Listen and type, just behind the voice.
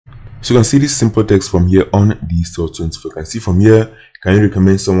So you can see this simple text from here on Digistore24. You can see from here, can you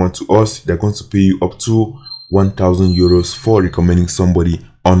recommend someone to us? They're going to pay you up to 1,000 euros for recommending somebody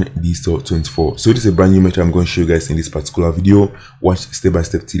on Digistore24. So this is a brand new method I'm going to show you guys in this particular video. Watch step by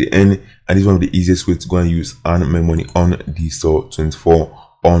step to the end, and this is one of the easiest ways to go and use and make money on Digistore24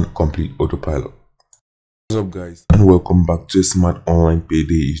 on complete autopilot. What's up guys, and welcome back to a Smart Online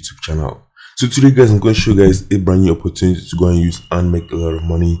Payday YouTube channel. So today guys, I'm going to show you guys a brand new opportunity to go and use and make a lot of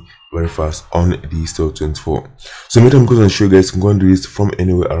money very fast on Digistore24. So the method I'm going to show you guys, you can go and do this from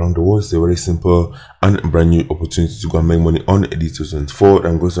anywhere around the world. It's a very simple and brand new opportunity to go and make money on Digistore24.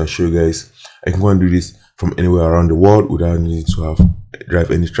 I'm going to show you guys I can go and do this from anywhere around the world without needing to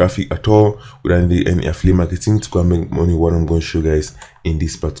drive any traffic at all, without needing any affiliate marketing to go and make money. What I'm going to show you guys in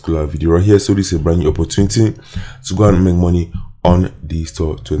this particular video right here. So this is a brand new opportunity to go and make money on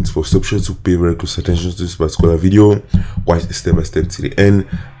Digistore24. So be sure to pay very close attention to this particular video, watch step by step to the end,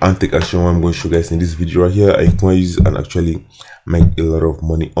 and take action. What I'm going to show you guys in this video right here, I can use and actually make a lot of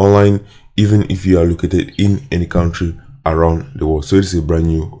money online, even if you are located in any country around the world. So this is a brand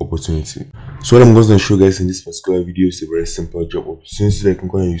new opportunity. So what I'm going to show you guys in this particular video is a very simple job opportunity that I can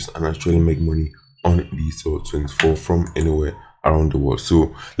go and use and actually make money on Digistore24 from anywhere around the world.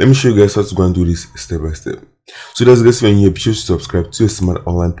 So let me show you guys how to go and do this step by step. So that's guys, when you're, be sure to subscribe to a Smart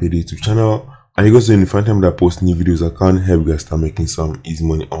Online Payday YouTube channel, and you guys know in the front time that I post new videos, I can help you guys start making some easy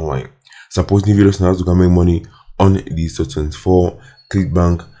money online. So I post new videos now to go make money on Digistore24,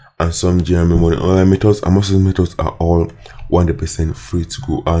 ClickBank, and some general money online methods, and most of the methods are all 100% free to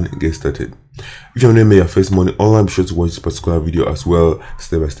go and get started. If you have never made your first money online, be sure to watch this particular video as well,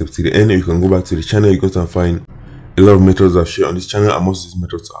 step by step to the end. You can go back to the channel, you can find a lot of methods I've shared on this channel, and most of these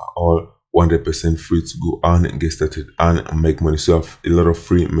methods are all 100% free to go and get started and make money. So I have a lot of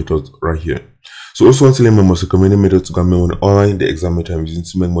free methods right here. So also want to learn my most recommended method to go and make money online, the exact method I'm using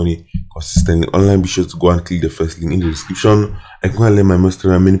to make money consistently online. Be sure to go and click the first link in the description. I can go and learn my most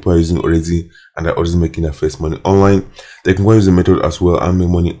many people are using already, and are already making their first money online. They can go and use the method as well and make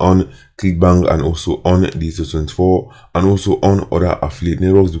money on ClickBank and also on Digistore24 and also on other affiliate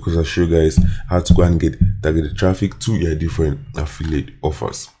networks, because I show you guys how to go and get targeted traffic to your different affiliate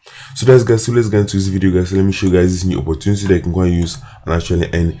offers. So that's guys, so let's get into this video guys. So let me show you guys this new opportunity that you can go and use and actually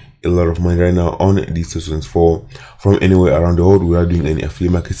earn a lot of money right now on Digistore24 from anywhere around the world without doing any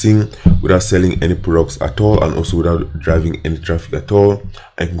affiliate marketing, without selling any products at all, and also without driving any traffic at all.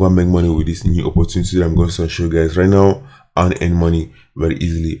 I can go and make money with this new opportunity that I'm going to show you guys right now and earn money very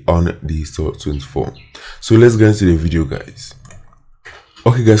easily on Digistore24. So let's get into the video guys.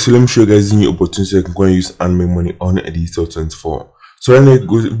 Okay guys, so let me show you guys the new opportunity I can go and use and make money on Digistore24. So right now,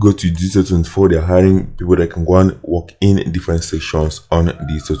 go to Digistore24. They're hiring people that can go and work in different sections on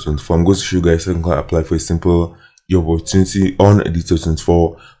Digistore24. I'm going to show you guys how you can go and apply for a simple opportunity on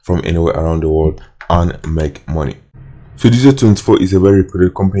Digistore24 from anywhere around the world and make money. So Digistore24 is a very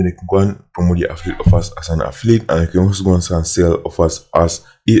reputed company that can go and promote your affiliate offers as an affiliate, and you can also go and sell offers as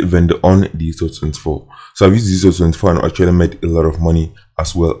a vendor on Digistore24. So I've used Digistore24 and actually made a lot of money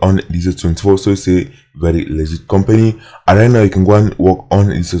as well on Digistore24. So it's a very legit company, and right now you can go and work on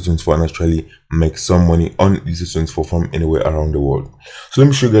Digistore24 and actually make some money on Digistore24 from anywhere around the world. So let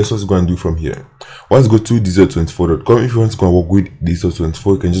me show you guys what to go and do from here. Once go to Digistore24.com. If you want to go and work with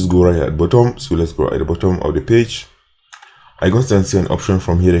Digistore24, you can just go right at the bottom. So let's go at the bottom of the page. I can see an option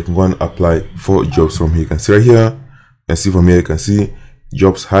from here. You can go and apply for jobs from here. You can see right here. You can see from here. You can see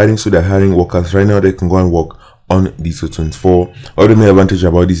jobs hiring. So they're hiring workers right now. They can go and work on Digistore24. All the main advantage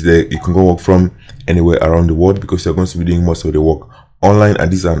about this, that you can go work from anywhere around the world, because you're going to be doing most of the work online,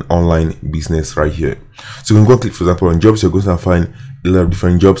 and this is an online business right here. So you can go and click, for example, on jobs. You're going to find a lot of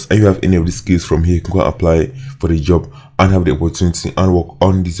different jobs, and you have any of these skills from here, you can go and apply for the job and have the opportunity and work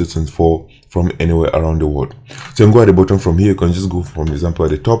on Digistore24 from anywhere around the world. So you can go at the bottom from here. You can just go, from example,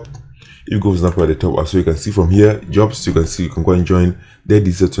 at the top. If you go, for example, at the top, so you can see from here jobs. You can see you can go and join the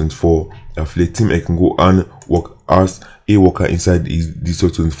Digistore24 affiliate team. You can go and work as a worker inside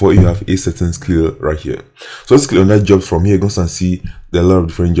Digistore24 if you have a certain skill right here. So let's click on that jobs from here. You can see there are a lot of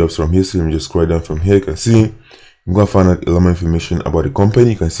different jobs from here. So let me just scroll down from here. You can see you can find out a lot more information about the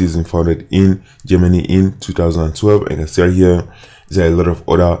company. You can see it's been founded in Germany in 2012. And you can see right here there's a lot of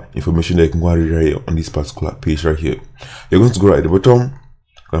other information that you can go and read right here on this particular page right here. You're going to go right at the bottom.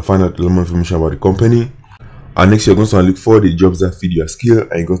 You can find out a lot more information about the company. And next you're going to look for the jobs that fit your skill,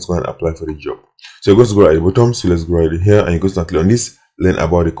 and you're going to go and apply for the job. So you're going to go right at the bottom. So let's go right here, and you're going to click on this, learn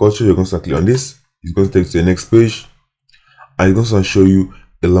about the culture. You're going to click on this. It's going to take you to the next page, and it's going to show you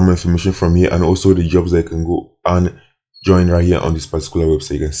a lot more information from here, and also the jobs that you can go and join right here on this particular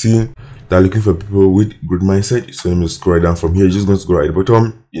website. You can see that are looking for people with good mindset. So let me scroll right down from here. You're just going to go right at the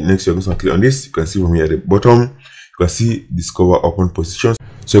bottom. Next, you're going to click on this. You can see from here at the bottom, you can see discover open positions.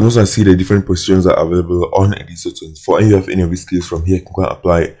 So you're going to see the different positions that are available on Digistore24. And if you have any of these skills from here, you can go and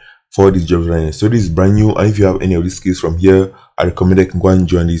apply for these jobs right now. So this is brand new, and if you have any of these skills from here, I recommend that you can go and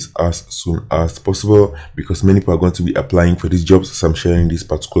join this as soon as possible, because many people are going to be applying for these jobs. So I'm sharing this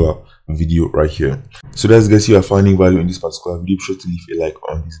particular video right here. So that's guys, you are finding value in this particular video, be sure to leave a like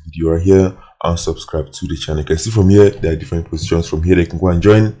on this video right here and subscribe to the channel. You can see from here there are different positions from here that you can go and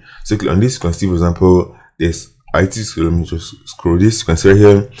join. So click on this. You can see, for example, there's IT. So let me just scroll this. You can see right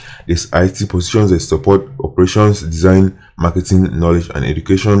here there's IT positions, there's support, operations, design, marketing, knowledge and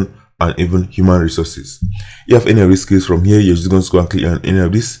education, and even human resources. If you have any of these skills from here, you're just going to go and click on any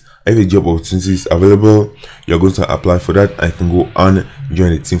of this. If a job opportunity is available, you're going to apply for that. I can go and join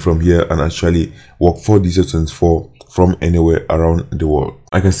the team from here and actually work for Digistore24 from anywhere around the world.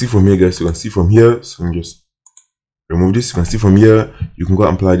 I can see from here, guys. You can see from here. So let me just remove this. You can see from here, you can go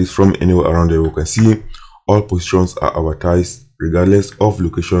and apply this from anywhere around the world. You can see all positions are advertised regardless of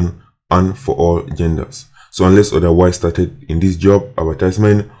location and for all genders. So unless otherwise stated in this job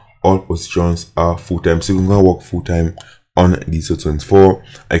advertisement, all positions are full-time. So you can go work full-time on Digistore24.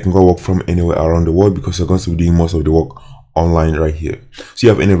 I can go work from anywhere around the world, because you're going to be doing most of the work online right here. So you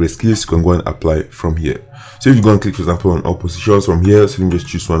have any of the skills, you can go and apply from here. So if you go and click, for example, on all positions from here, so you can just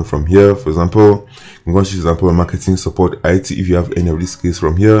choose one from here. For example, you can go and choose, for example, marketing, support, IT, if you have any of these skills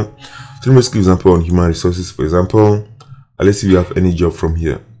from here. So let me just give example on human resources, for example, and let's see if you have any job from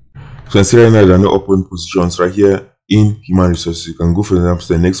here. So you can see right now there are no open positions right here in human resources. You can go, for example,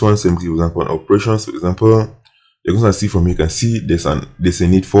 to the next one. Simply, for example, on operations, for example, you're going to see from here, you can see there's a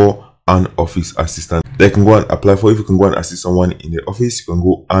need for an office assistant that you can go and apply for. If you can go and assist someone in the office, you can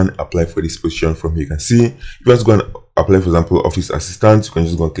go and apply for this position from here. You can see if you want to go and apply, for example, office assistant, you can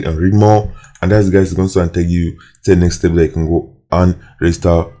just go and click on read more, and that's guys going to take you to the next step that you can go and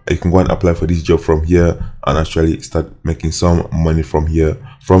register. You can go and apply for this job from here and actually start making some money from here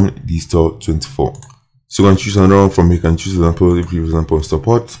from Digistore24. So you can choose another one from here. You can choose, for example,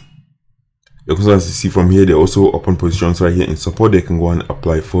 support. You can see from here there are also open positions right here in support. They can go and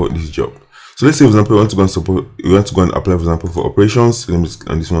apply for this job. So let's say, for example, you want to go and support, you want to go and apply, for example, for operations. So let me just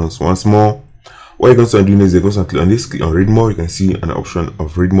click on this one once more. What you're going to start doing is you're going to click on this, click on read more. You can see an option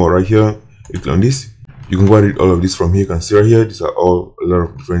of read more right here. You click on this, you can go and read all of this from here. You can see right here, these are all a lot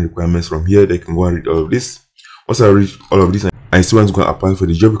of different requirements from here. They can go and read all of this. Once I read all of this and I still want to go and apply for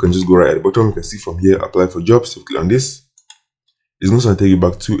the job, you can just go right at the bottom. You can see from here, apply for jobs. So click on this. It's going to take you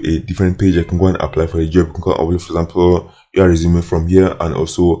back to a different page. I can go and apply for the job. You can go and upload, for example, your resume from here and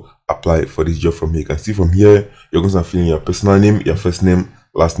also apply for this job from here. You can see from here, you're going to fill in your personal name, your first name,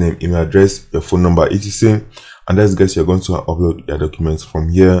 last name, email address, your phone number, etc. And that's guys, you're going to upload your documents from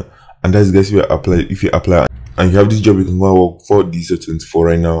here. And that's guys, if you apply and you have this job, you can go and work for Digistore24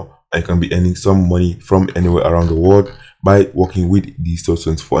 right now, and you can be earning some money from anywhere around the world by working with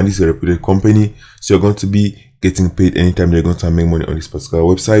Digistore24. And this is a reputed company, so you're going to be getting paid anytime they're going to make money on this particular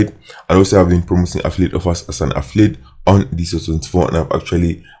website. And also I've been promoting affiliate offers as an affiliate on Digistore24, and I've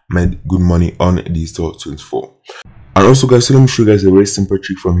actually made good money on Digistore24. And also guys, so let me show you guys a very simple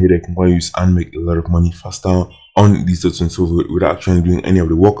trick from here that you can go and use and make a lot of money faster on Digistore24 without actually doing any of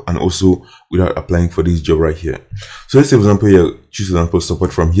the work, and also without applying for this job right here. So let's say, for example, you choose, for example,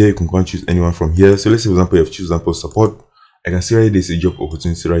 support from here. You can go and choose anyone from here. So let's say, for example, you have choose, for example, support. I can see right here, there's a job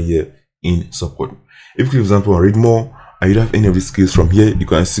opportunity right here in support. If you click, for example, on read more and you don't have any of these skills from here, you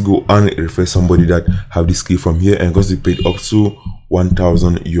can still go and refer somebody that have this skill from here, and going to be paid up to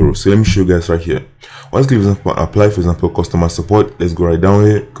 1,000 euros. So let me show you guys right here. Once you click, for example, apply, for example, customer support, let's go right down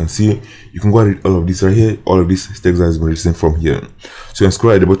here. You can see you can go and read all of this right here. All of this text that has been written from here. So you can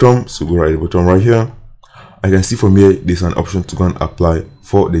scroll at the bottom. So go right at the bottom right here. I can see from here there's an option to go and apply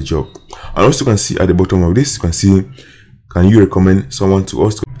for the job. And also you can see at the bottom of this, you can see, can you recommend someone to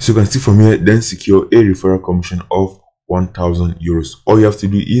us? So you can see from here, then secure a referral commission of 1,000 euros. All you have to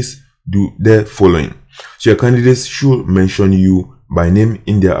do is do the following. So your candidates should mention you by name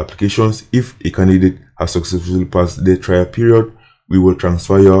in their applications. If a candidate has successfully passed the trial period, we will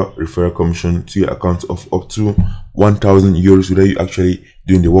transfer your referral commission to your account of up to 1,000 euros without you actually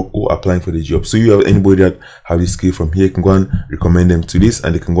doing the work or applying for the job. So you have anybody that have this skill from here, you can go and recommend them to this,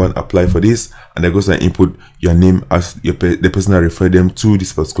 and they can go and apply for this, and they go and input your name as the person that referred them to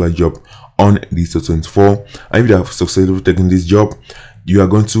this particular job on Digistore24. And if they have successfully taken this job, you are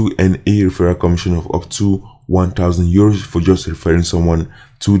going to earn a referral commission of up to 1,000 euros for just referring someone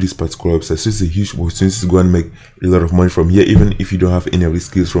to this particular website. So it's a huge opportunity to go and make a lot of money from here. Even if you don't have any of these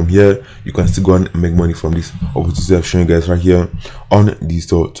skills from here, you can still go and make money from this opportunity I've shown you guys right here on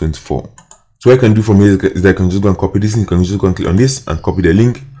Digistore24. So what I can do from here is that I can just go and copy this link. You can just go and click on this and copy the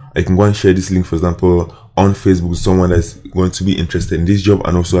link. I can go and share this link, for example, on Facebook with someone that's going to be interested in this job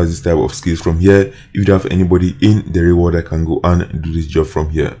and also has this type of skills. From here, if you don't have anybody in the reward, I can go and do this job from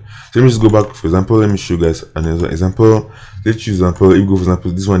here. So let me just go back. For example, let me show you guys another example. Let's choose example. If you go, for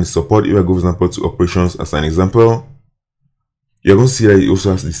example, this one is support. If I go, for example, to operations as an example, you're going to see that it also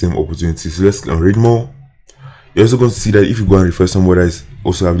has the same opportunity. So let's click on read more. You're also going to see that if you go and refer somebody that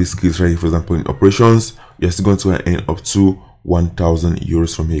also have these skills right here, for example, in operations, you're still going to earn up to 1,000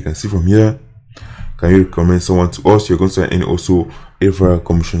 euros from here. You can see from here, can you recommend someone to us? You're going to earn also a referral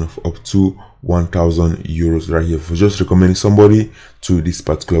commission of up to 1,000 euros right here for just recommending somebody to this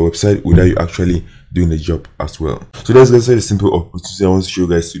particular website without you actually doing the job as well. So that's the simple opportunity I want to show you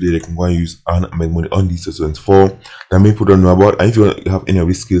guys today. They can go and use and make money on Digistore24 that many people don't know about. And if you have any of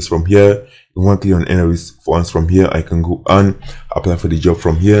these skills from here, you want to click on any of these ones from here, I can go and apply for the job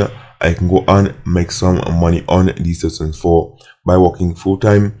from here. I can go and make some money on Digistore24 by working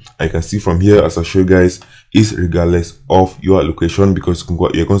full-time. I can see from here, as I show you guys, is regardless of your location, because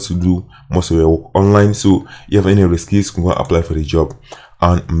you're going to do most of your work online. So you have any of the skills, you can go and apply for the job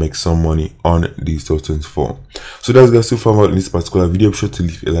and make some money on Digistore24. So that's guys so far in this particular video. Be sure to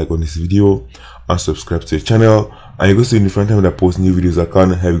leave a like on this video and subscribe to the channel. And you go to different time that I post new videos that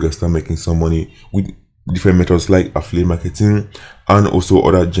can help you guys start making some money with different methods like affiliate marketing and also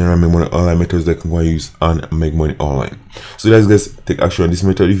other general make money online methods that can go and use and make money online. So that's guys, take action on this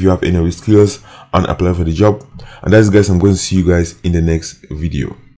method if you have any of these skills and apply for the job. And that's guys, I'm going to see you guys in the next video.